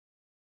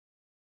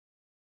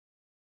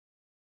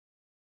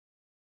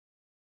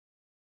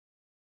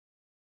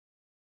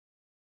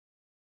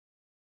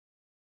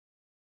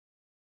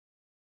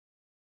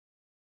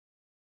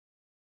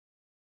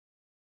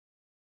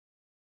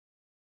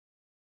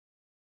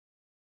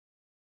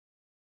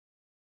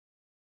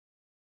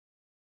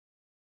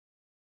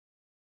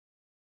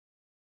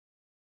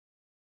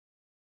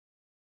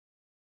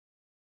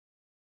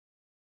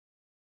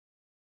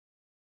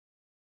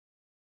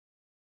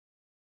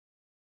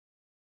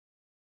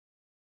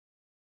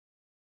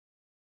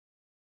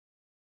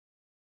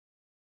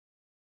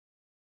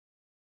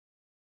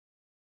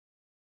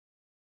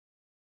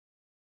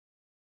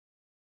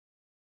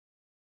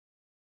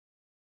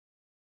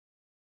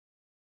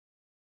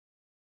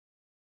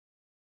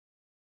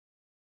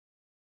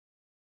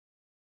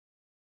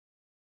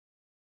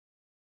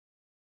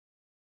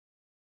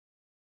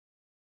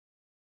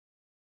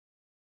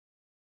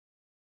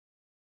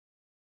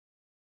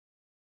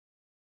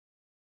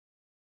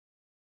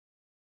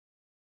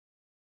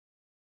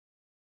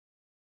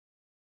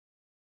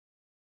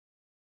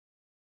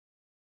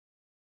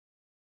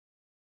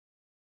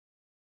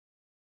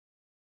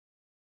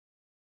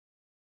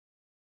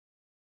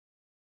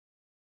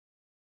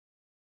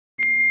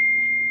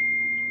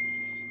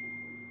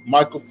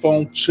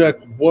Microphone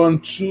check 1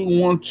 2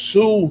 1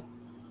 2.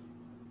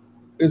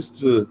 It's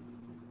the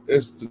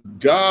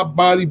God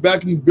body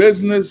back in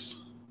business.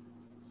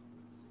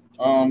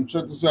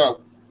 Check this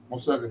out. 1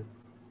 second.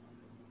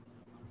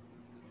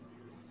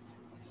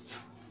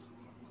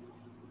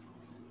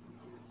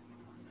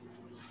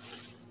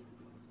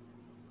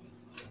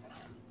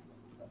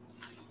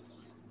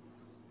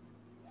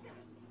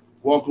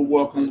 Welcome,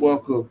 welcome,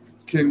 welcome,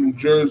 King, New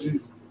Jersey.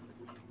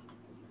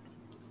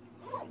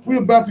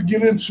 We're about to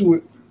get into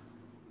it.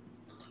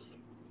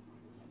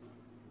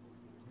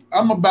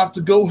 I'm about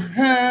to go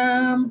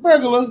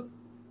hamburger.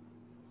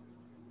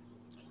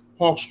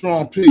 Hawk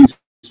Strong, peace.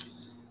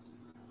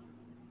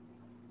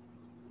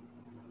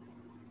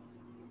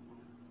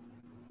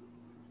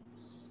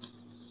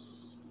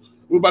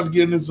 We're about to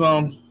get in this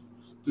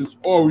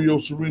Oreo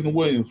Serena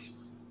Williams.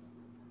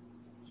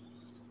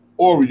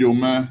 Oreo,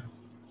 man.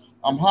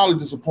 I'm highly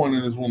disappointed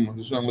in this woman,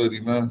 this young lady,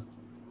 man.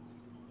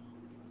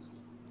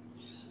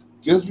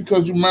 Just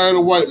because you married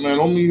a white man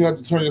don't mean you have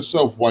to turn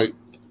yourself white.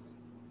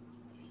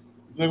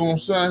 You know what I'm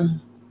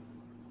saying?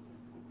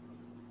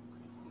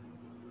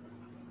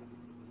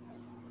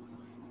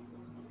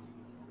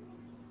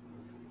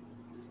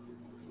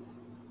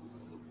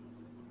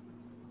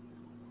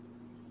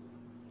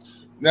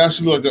 Now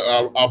she look like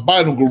a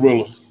albino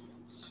gorilla.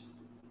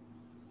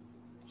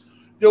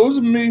 Yo, is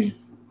it me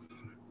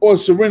or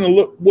Serena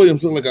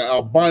Williams look like an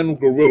albino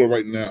gorilla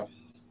right now?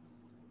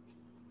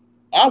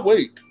 I'll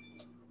wait.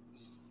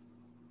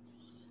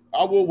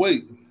 I will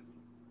wait.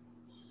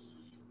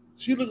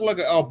 She looked like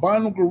an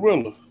albino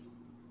gorilla.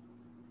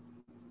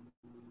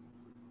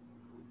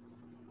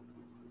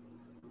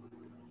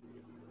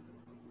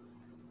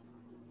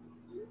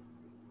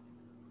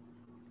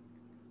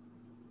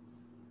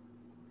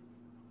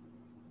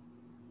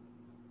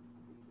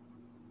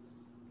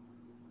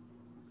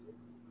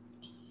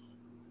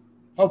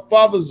 Her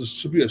father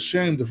should be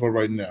ashamed of her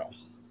right now.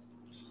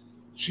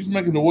 She's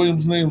making the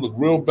Williams name look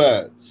real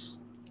bad.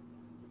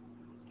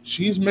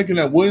 She's making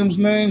that Williams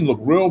name look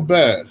real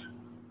bad.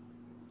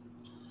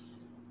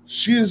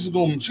 She just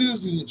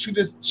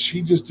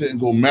didn't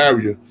go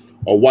marry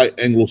a white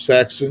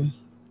Anglo-Saxon.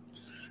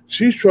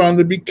 She's trying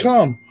to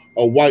become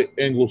a white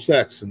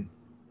Anglo-Saxon.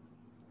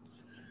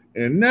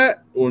 And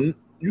that,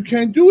 you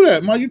can't do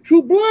that, man. You're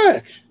too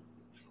black.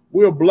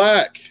 We're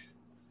black.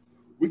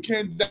 We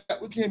can't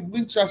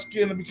bleach our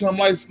skin and become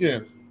light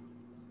skinned.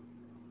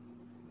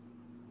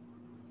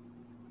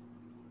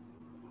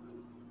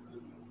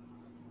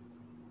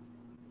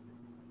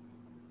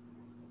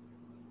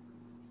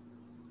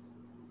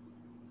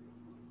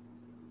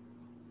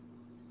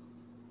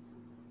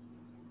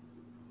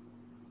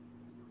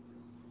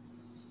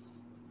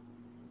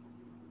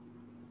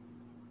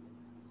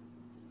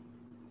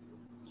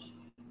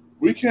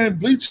 We can't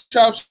bleach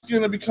our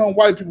skin and become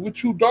white people. We're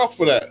too dark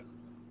for that.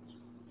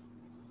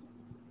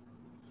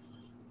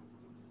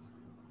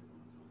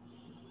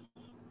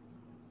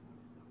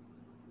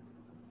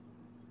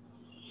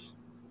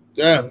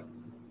 Damn,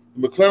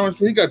 McLaren,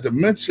 he got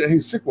dementia.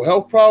 He's sick with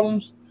health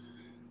problems,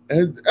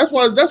 and that's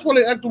why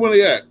they act the way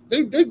they act.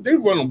 They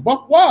run them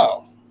buck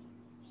wild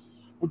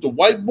with the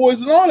white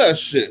boys and all that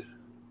shit.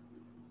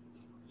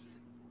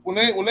 When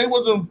they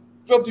wasn't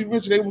filthy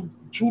rich, they were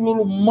two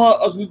little mud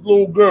ugly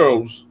little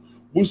girls.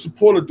 We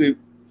supported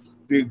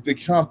the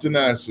Compton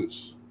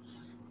asses.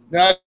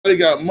 Now they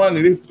got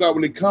money. They forgot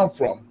where they come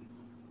from.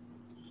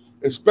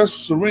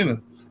 Especially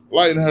Serena,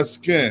 lighting her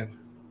skin.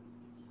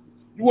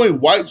 You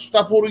ain't white.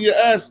 Stop holding your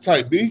ass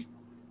tight, B.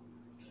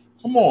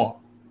 Come on.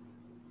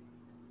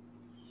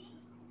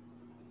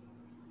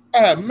 I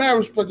have mad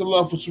respect and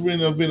love for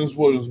Serena and Venus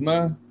Williams,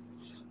 man.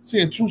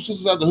 Seeing two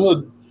sisters out the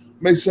hood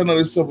make something of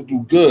themselves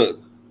do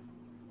good.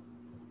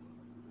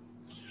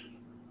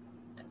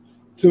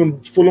 For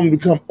them to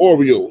become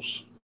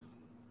Oreos.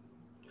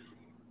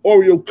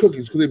 Oreo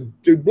cookies, because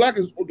they black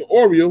as the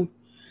Oreo.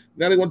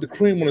 Now they want the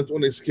cream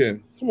on their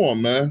skin. Come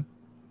on, man.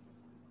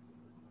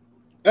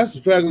 That's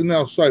a family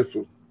now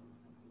cipher.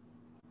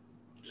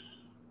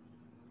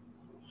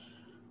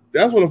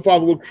 That's when the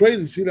father went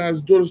crazy. See, now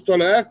his daughter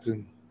started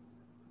acting.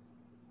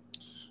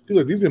 He's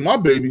like, these are my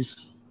babies.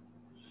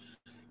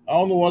 I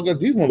don't know where I got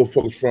these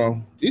motherfuckers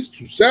from. These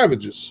two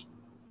savages.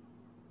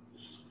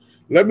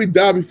 Let me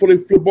die before they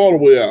flip all the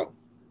way out.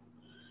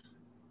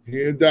 He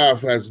didn't die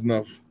fast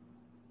enough.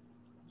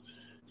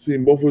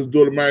 Seeing both of his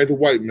daughters married to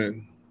white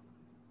men.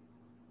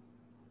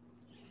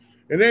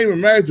 And they ain't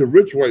even married to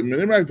rich white men.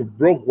 They married to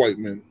broke white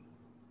men.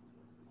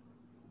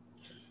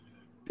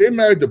 They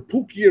married to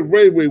Pookie and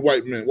Railway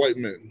white men.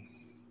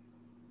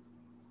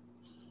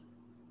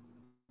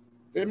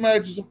 They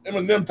married to some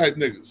Eminem type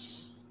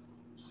niggas.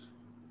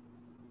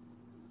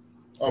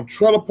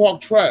 Trailer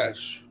Park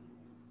Trash.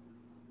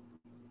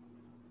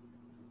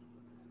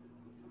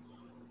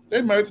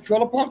 They married to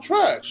Trailer Park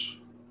Trash.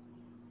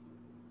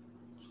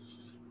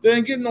 They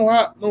ain't getting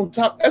no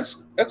top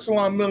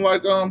echelon men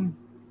like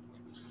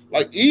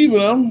Eve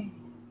and them,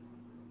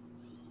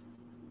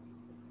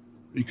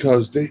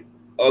 because they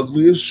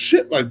ugly as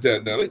shit like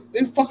that now.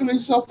 They fucking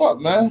themselves up,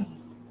 man.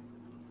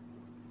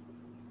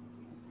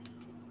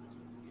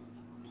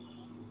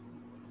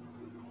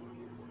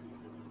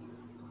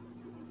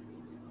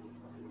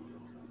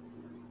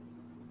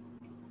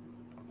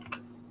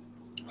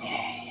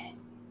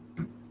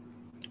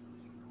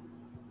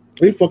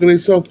 They fucking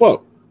themselves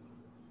up.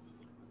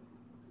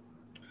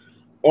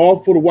 All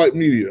for the white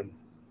media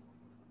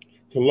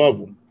to love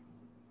them.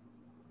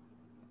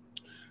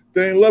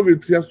 They ain't love you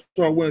until y'all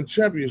start winning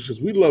championships.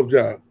 We love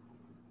y'all.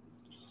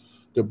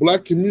 The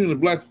black community, the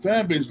black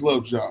fan base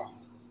loved y'all.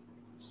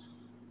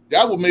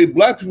 Y'all what made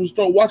black people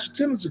start watching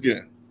tennis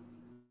again.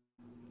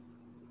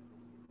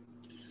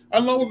 I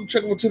know what to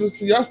check for tennis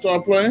till y'all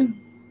start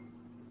playing.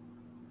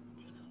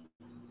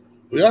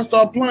 When y'all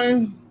start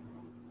playing,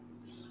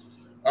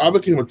 I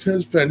became a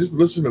tennis fan just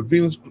listening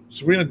to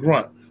Serena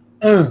grunt.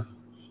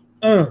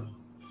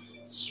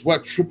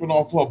 Sweat tripping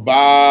off her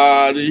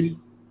body.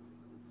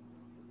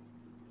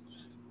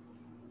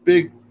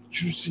 Big,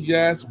 juicy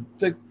ass,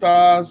 thick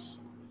thighs.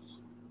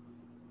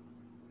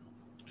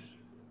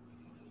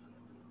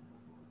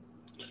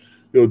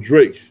 Yo,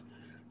 Drake,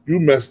 you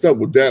messed up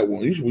with that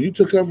one. When you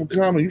took her from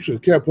comedy, you should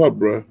have kept up,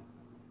 bro.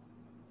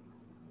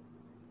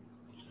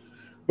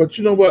 But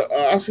you know what?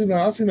 I seen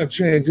her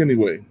change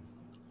anyway.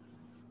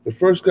 The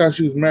first guy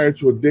she was married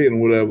to or dating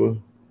or whatever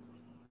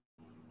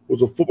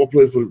was a football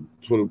player for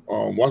the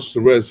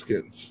Washington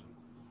Redskins.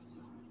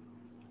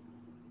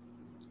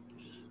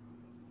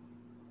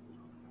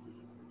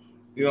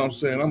 You know what I'm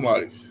saying? I'm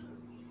like,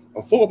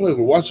 a football player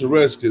for Washington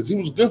Redskins. He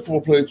was a good football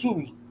player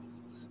too.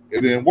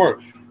 It didn't work.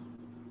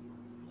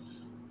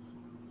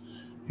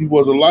 He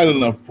wasn't light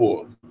enough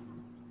for her.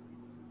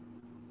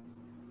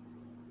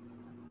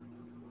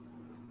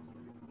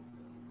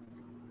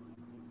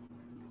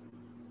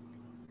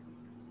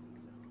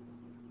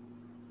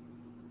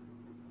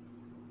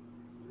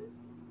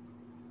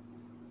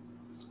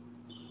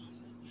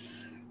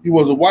 He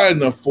wasn't wide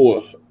enough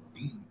for her.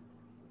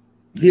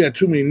 He had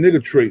too many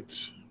nigger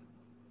traits.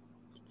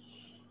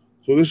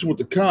 So this is what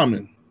the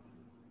Common.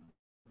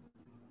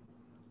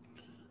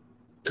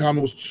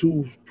 Common was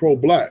too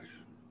pro-black.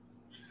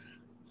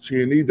 She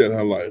didn't need that in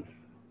her life.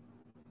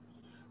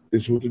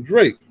 This is with the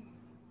Drake.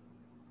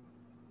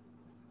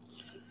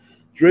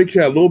 Drake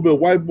had a little bit of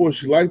white boy.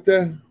 She liked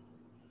that.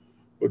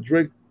 But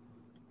Drake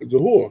is a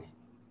whore.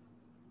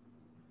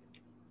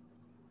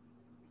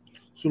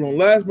 So then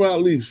last but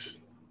not least,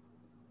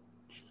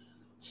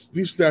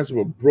 these stats of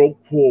a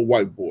broke, poor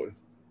white boy.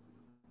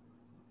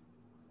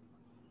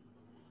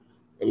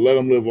 And let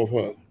him live off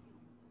her.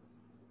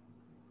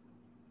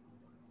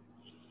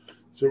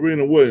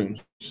 Serena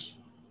Williams.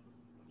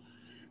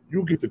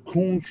 You get the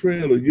Coon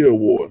Train of the Year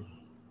award.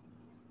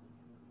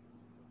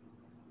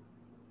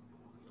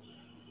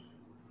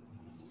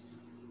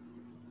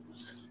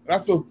 And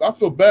I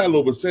feel bad a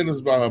little bit saying this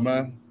about her,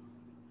 man.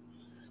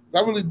 I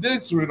really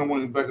did Serena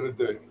Williams back in the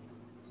day.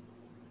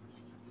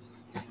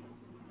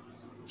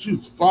 She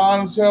was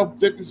fine as hell,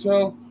 thick as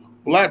hell,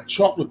 black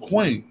chocolate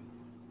queen.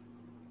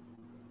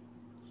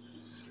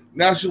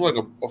 Now she's like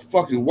a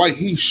fucking white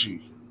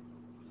he-she.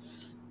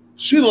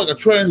 She look like a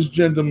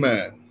transgender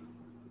man.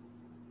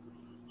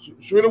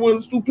 Serena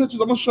Williams, do pictures.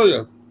 I'm gonna show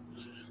you.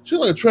 She's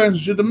like a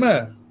transgender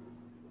man.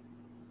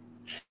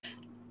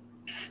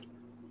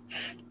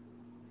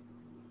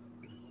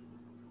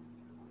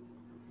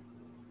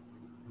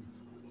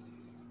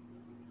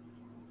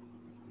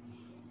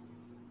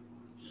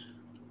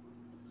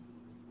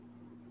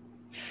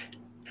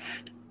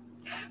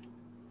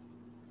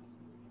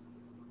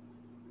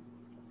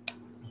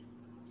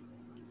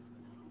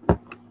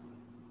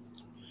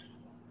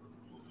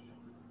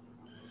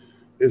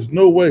 There's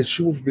no way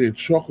she was being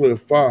chocolate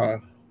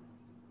fine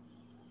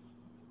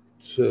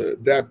to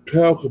that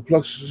pale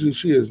complexion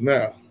she is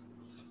now.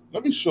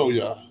 Let me show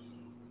y'all.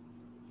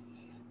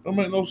 Don't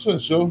make no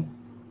sense, yo.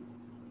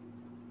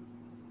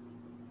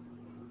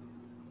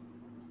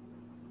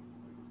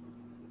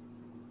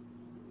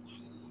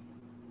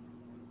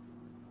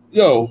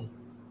 Yo,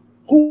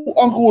 who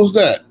uncle is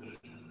that?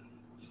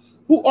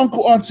 Who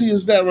uncle auntie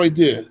is that right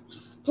there?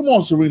 Come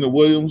on, Serena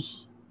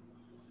Williams.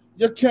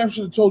 Your camp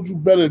should have told you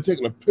better than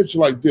taking a picture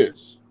like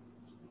this.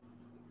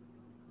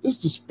 This is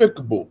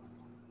despicable.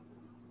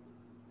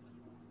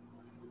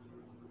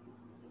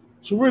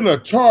 Serena a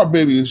tar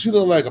baby, and she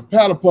look like a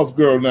powder puff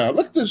girl now.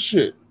 Look at this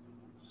shit.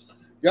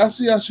 Y'all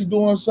see how she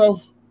doing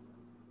herself?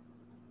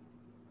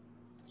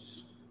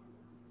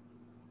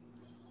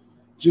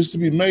 Just to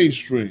be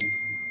mainstream.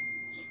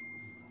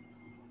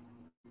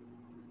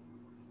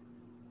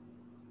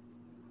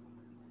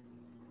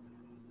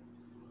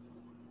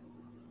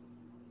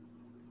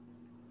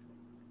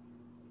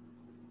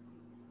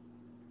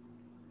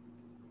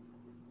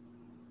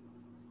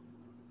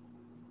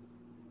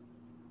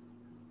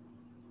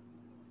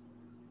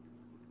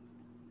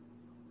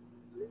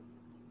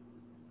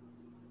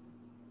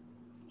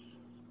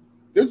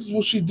 This is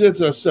what she did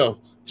to herself,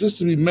 just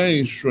to be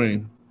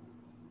mainstream.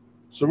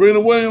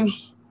 Serena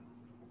Williams,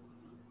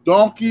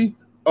 donkey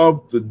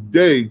of the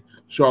day,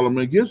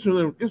 Charlamagne. Get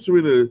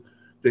Serena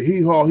the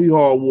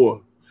hee-haw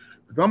award.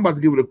 Because I'm about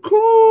to give it a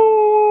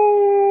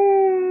cool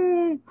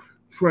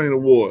train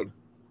award.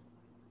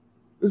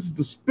 This is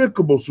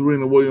despicable,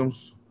 Serena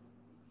Williams.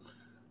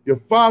 Your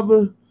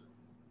father,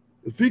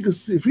 if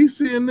he's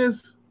seeing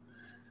this,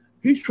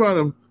 he's trying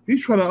to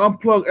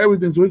unplug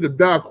everything so he could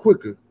die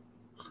quicker.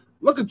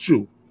 Look at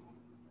you.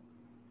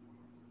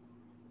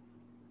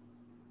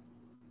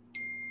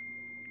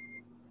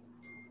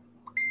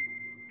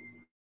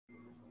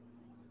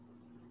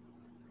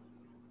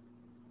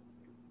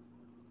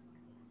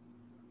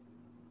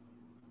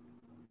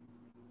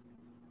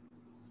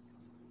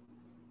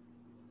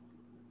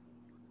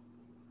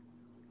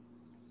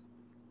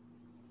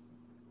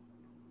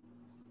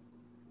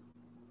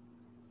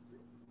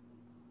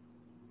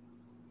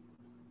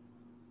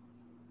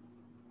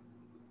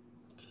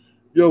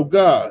 Yo,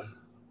 God.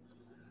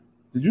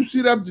 Did you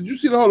see that? Did you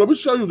see the whole? Let me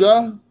show you,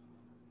 God.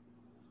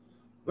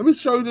 Let me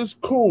show you this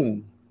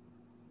coon.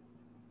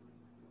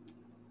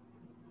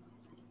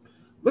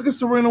 Look at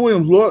Serena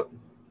Williams, Lord.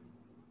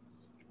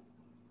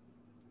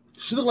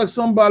 She look like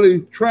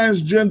somebody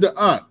transgender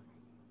aunt.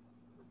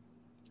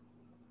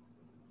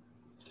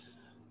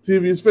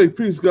 TV is fake.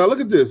 Peace, God.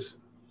 Look at this.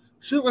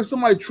 She look like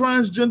somebody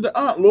transgender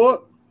aunt, Lord.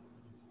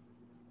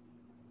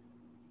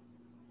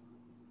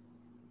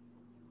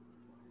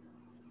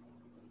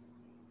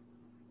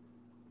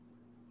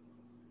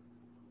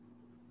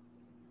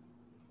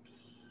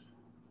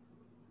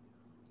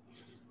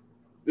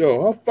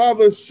 Yo, her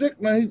father is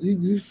sick, man.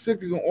 He's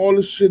sick of all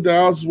this shit,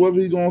 dialysis, whatever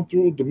he's going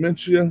through,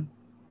 dementia.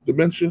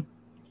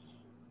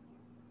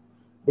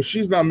 But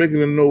she's not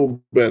making it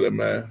no better,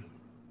 man.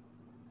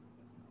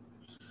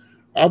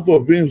 I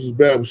thought Venus was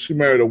bad when she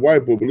married a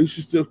white boy, but at least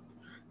she still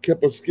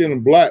kept her skin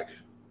black.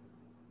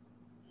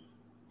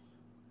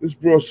 This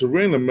girl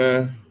Serena,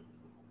 man,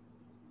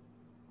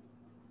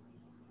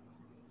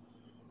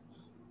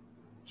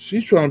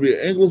 she's trying to be an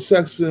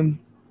Anglo-Saxon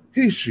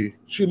he-she.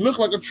 She looked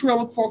like a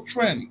trailer park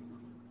tranny.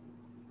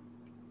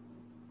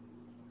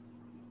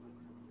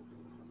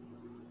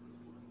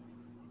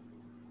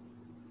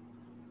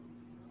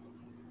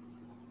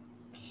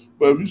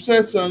 But if you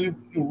said something,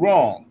 you're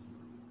wrong.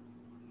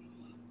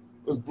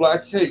 It's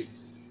black hate.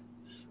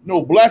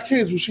 No, black hate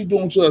is what she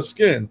doing to her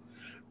skin.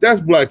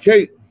 That's black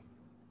hate.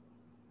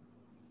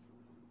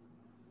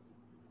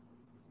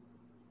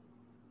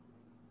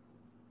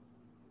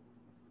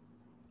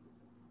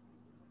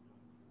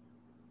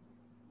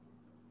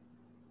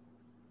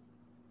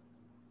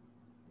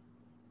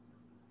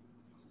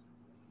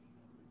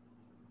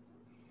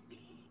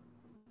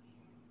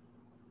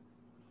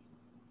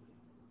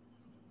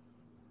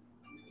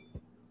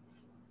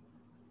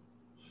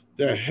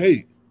 That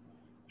hate.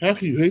 How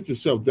can you hate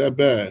yourself that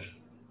bad?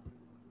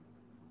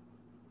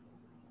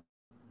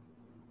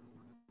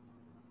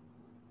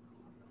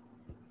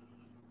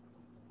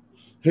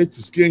 Hate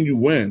the skin you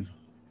win.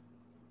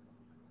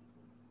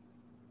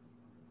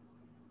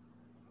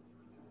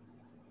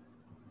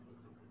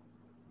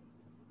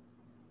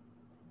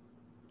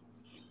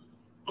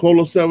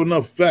 Colo 7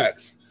 up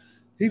facts.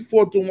 He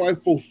fought them white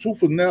folks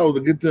tooth and nail to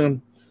get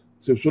them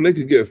so they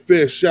could get a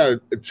fair shot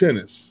at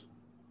tennis.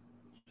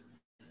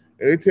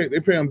 And they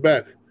pay him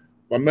back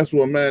by messing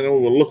with a man that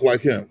will look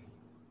like him.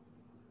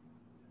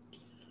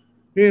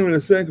 He ain't even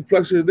the same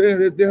complexion.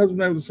 Their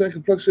husband ain't the same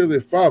complexion as their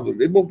father.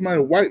 They both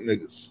married white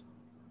niggas.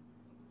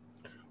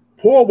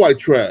 Poor white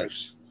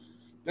trash.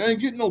 They ain't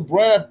getting no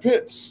Brad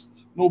Pitts,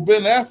 no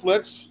Ben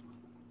Afflecks.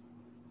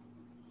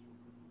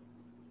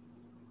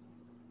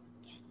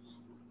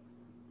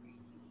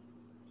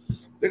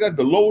 They got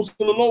the lowest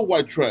of the low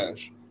white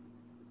trash.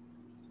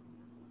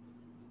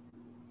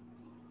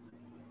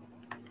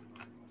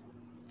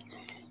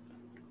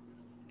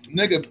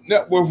 Nigga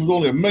net worth was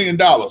only $1 million.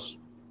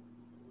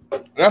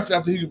 That's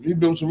after he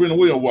built Serena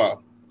Williams a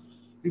while.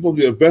 He supposed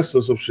to be an investor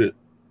or some shit.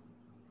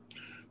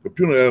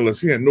 Computer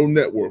analyst, he had no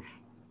net worth.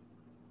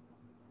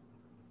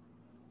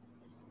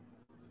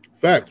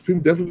 Facts.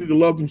 People definitely need to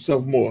love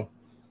themselves more.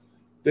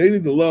 They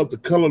need to love the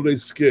color of their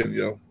skin,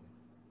 yo.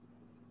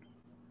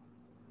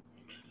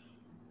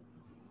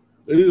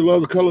 They need to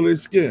love the color of their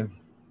skin.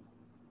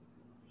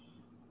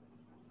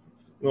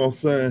 You know what I'm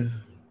saying?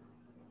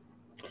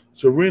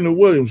 Serena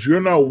Williams, you're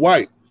not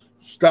white.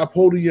 Stop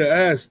holding your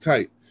ass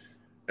tight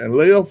and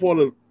lay off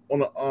on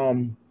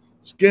the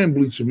skin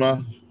bleacher,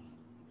 man.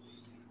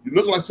 You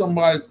look like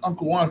somebody's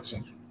Uncle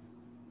Auntie.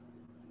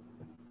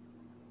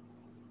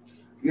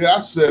 Yeah, I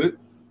said it.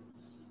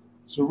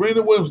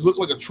 Serena Williams looked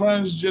like a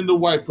transgender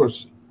white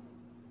person.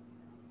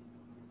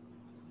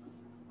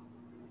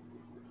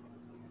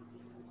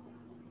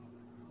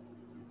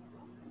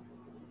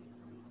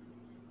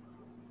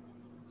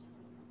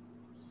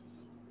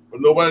 But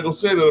nobody gonna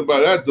say that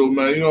about that though,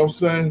 man. You know what I'm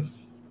saying?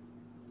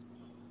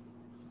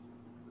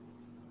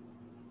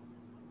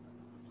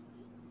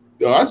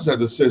 Yo, I just had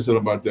to say something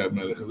about that,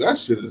 man, because that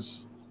shit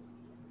is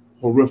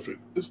horrific.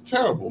 It's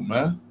terrible,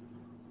 man.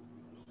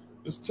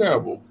 It's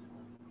terrible.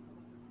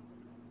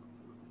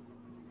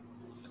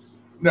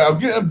 Now,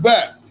 getting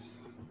back,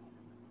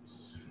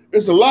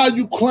 it's a lot of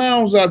you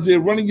clowns out there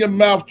running your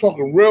mouth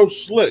talking real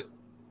slick.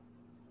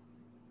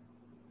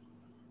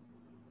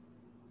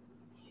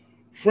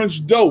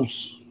 French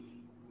Dose's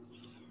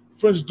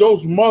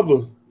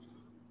mother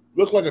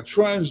looked like a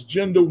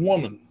transgender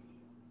woman.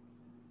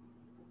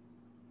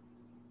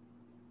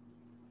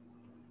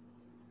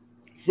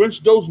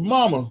 French Dose's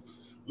mama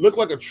looked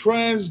like a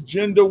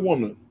transgender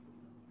woman.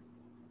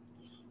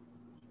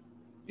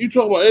 You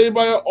talk about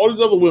everybody, all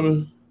these other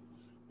women,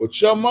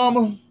 but your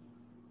mama,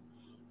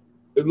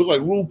 it look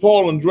like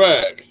RuPaul in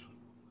drag.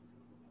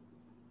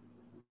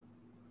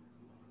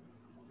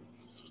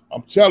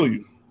 I'm telling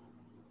you.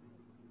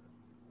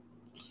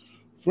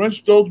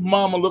 French Toast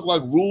mama look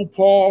like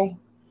RuPaul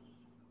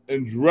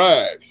in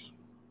drag.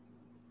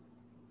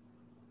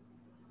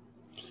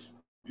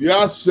 Yeah,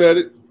 I said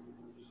it.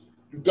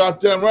 You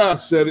goddamn right I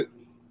said it.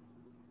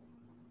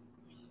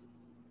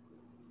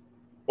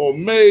 Or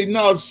May,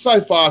 now it's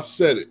Cypher, I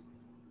said it.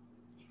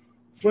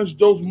 French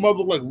Toast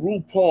mother like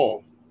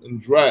RuPaul in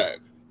drag.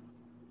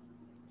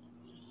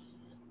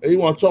 And he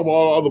want to talk about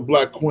all the other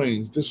black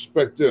queens,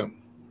 disrespect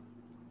them.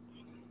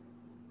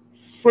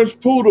 French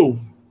Poodle.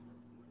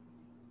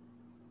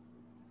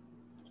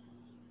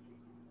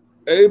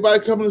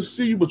 Everybody coming to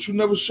see you, but you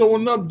never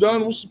showing up,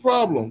 Dunn. What's the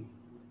problem?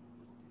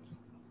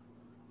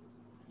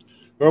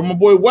 Or my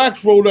boy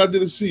Wax rolled out there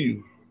to see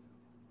you.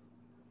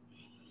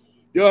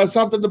 Yo, I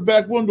stopped at the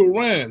back window,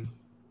 ran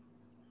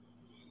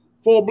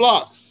 4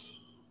 blocks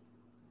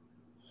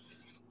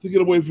to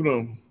get away from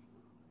them.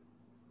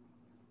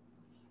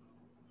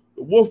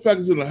 The wolf pack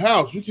is in the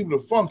house. We keeping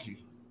it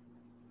funky.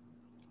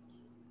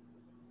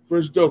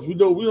 Fresh Dust, we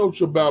know what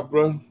you're about,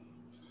 bro.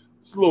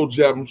 It's a little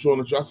jab I'm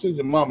showing at you. I seen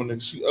your mama,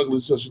 nigga. She ugly,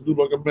 so she do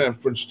like a man.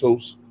 French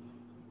Toast,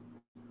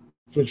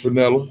 French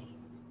Vanilla,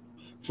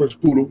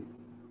 French Poodle.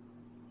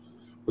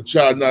 But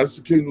child, now this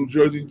is King, New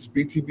Jersey. It's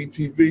BTB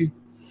TV.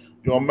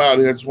 You know, I'm out of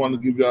here. I just want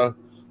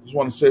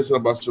to say something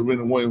about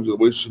Serena Williams, the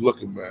way she's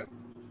looking, man.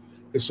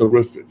 It's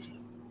horrific.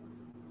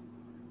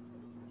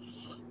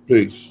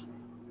 Peace.